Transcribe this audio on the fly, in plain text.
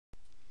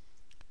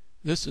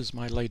This is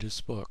my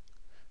latest book,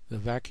 The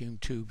Vacuum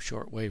Tube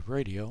Shortwave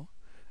Radio,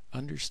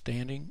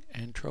 Understanding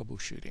and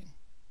Troubleshooting.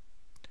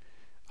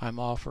 I'm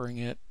offering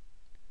it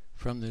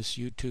from this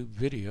YouTube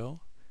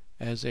video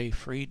as a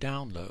free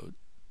download.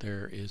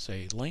 There is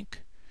a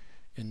link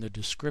in the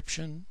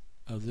description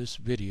of this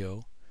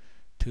video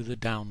to the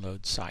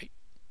download site.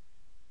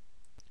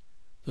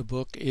 The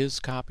book is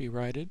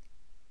copyrighted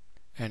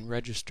and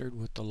registered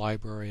with the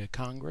Library of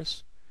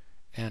Congress,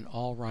 and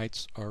all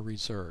rights are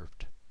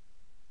reserved.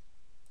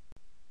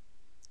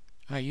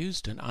 I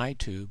used an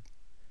iTube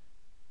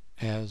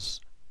as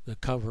the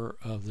cover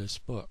of this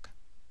book,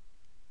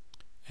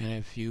 and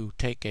if you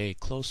take a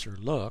closer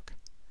look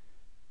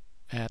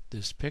at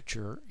this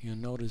picture, you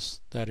notice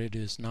that it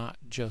is not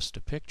just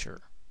a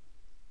picture.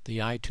 The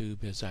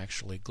iTube is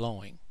actually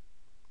glowing.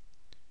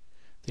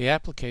 The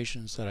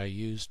applications that I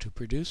used to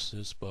produce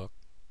this book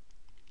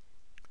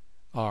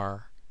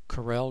are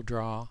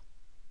CorelDRAW,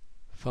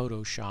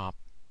 Photoshop,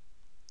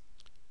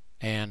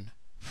 and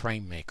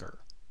FrameMaker.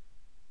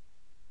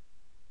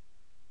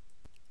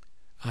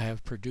 I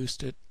have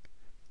produced it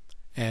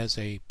as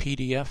a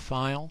PDF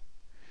file,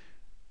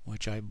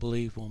 which I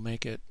believe will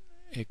make it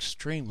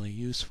extremely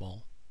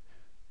useful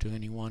to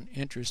anyone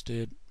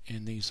interested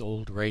in these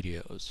old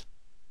radios.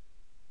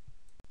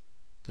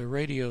 The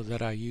radio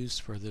that I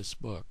used for this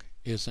book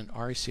is an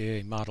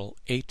RCA Model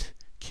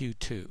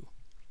 8Q2.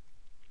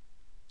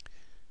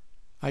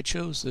 I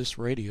chose this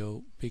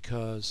radio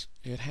because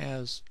it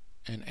has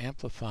an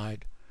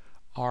amplified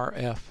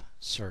RF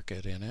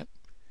circuit in it,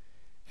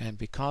 and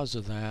because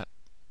of that,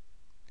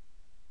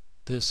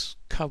 this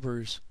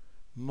covers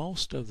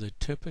most of the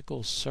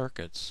typical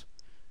circuits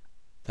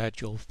that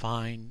you'll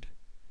find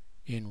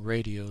in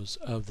radios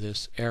of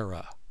this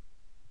era.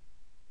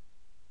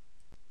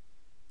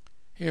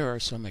 Here are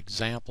some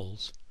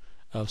examples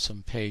of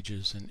some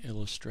pages and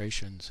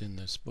illustrations in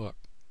this book.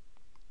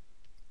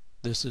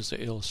 This is an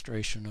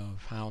illustration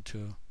of how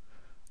to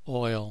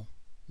oil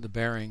the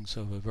bearings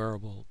of a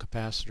variable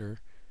capacitor,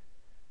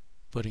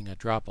 putting a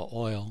drop of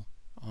oil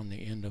on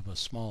the end of a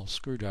small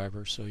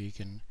screwdriver so you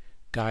can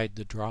guide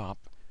the drop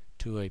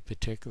to a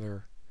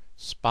particular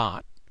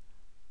spot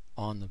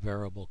on the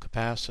variable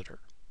capacitor.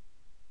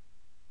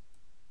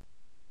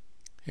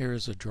 Here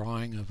is a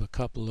drawing of a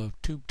couple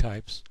of tube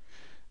types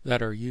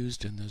that are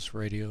used in this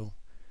radio,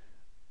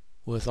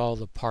 with all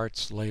the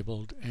parts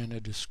labeled and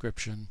a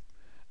description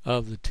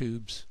of the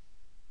tubes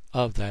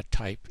of that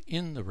type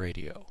in the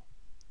radio.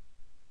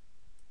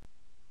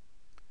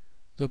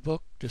 The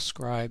book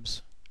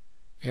describes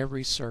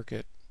every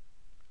circuit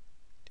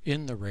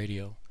in the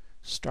radio,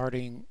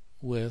 starting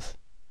with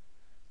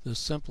the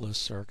simplest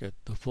circuit,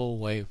 the full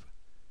wave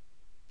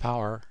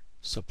power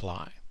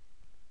supply,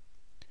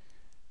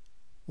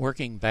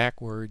 working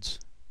backwards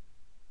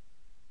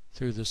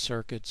through the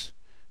circuits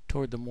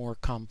toward the more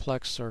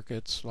complex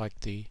circuits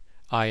like the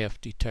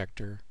IF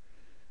detector,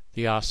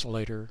 the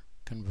oscillator,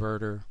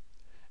 converter,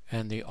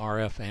 and the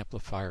RF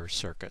amplifier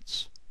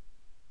circuits.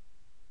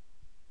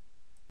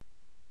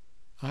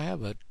 I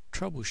have a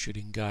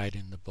troubleshooting guide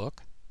in the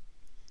book,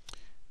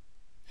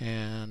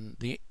 and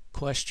the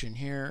question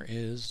here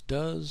is,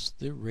 does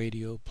the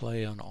radio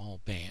play on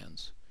all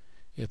bands?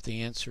 If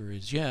the answer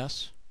is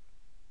yes,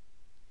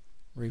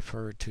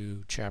 refer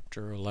to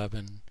chapter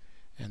 11,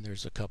 and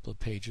there's a couple of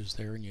pages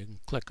there, and you can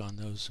click on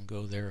those and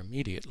go there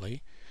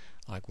immediately.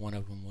 Like one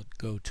of them would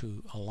go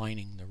to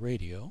aligning the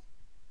radio.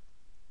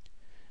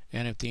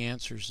 And if the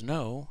answer is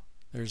no,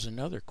 there's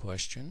another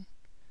question.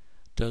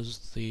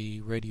 Does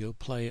the radio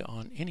play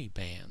on any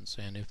bands?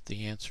 And if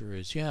the answer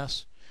is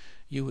yes,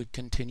 you would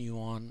continue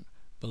on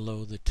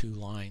below the two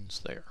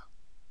lines there.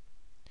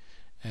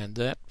 And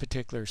that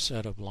particular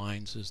set of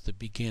lines is the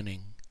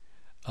beginning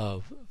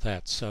of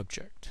that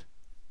subject.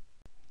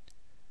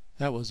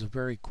 That was a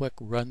very quick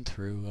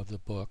run-through of the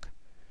book.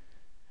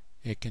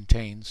 It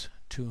contains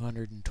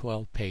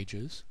 212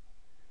 pages,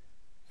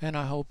 and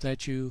I hope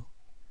that you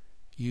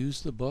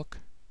use the book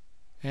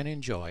and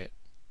enjoy it.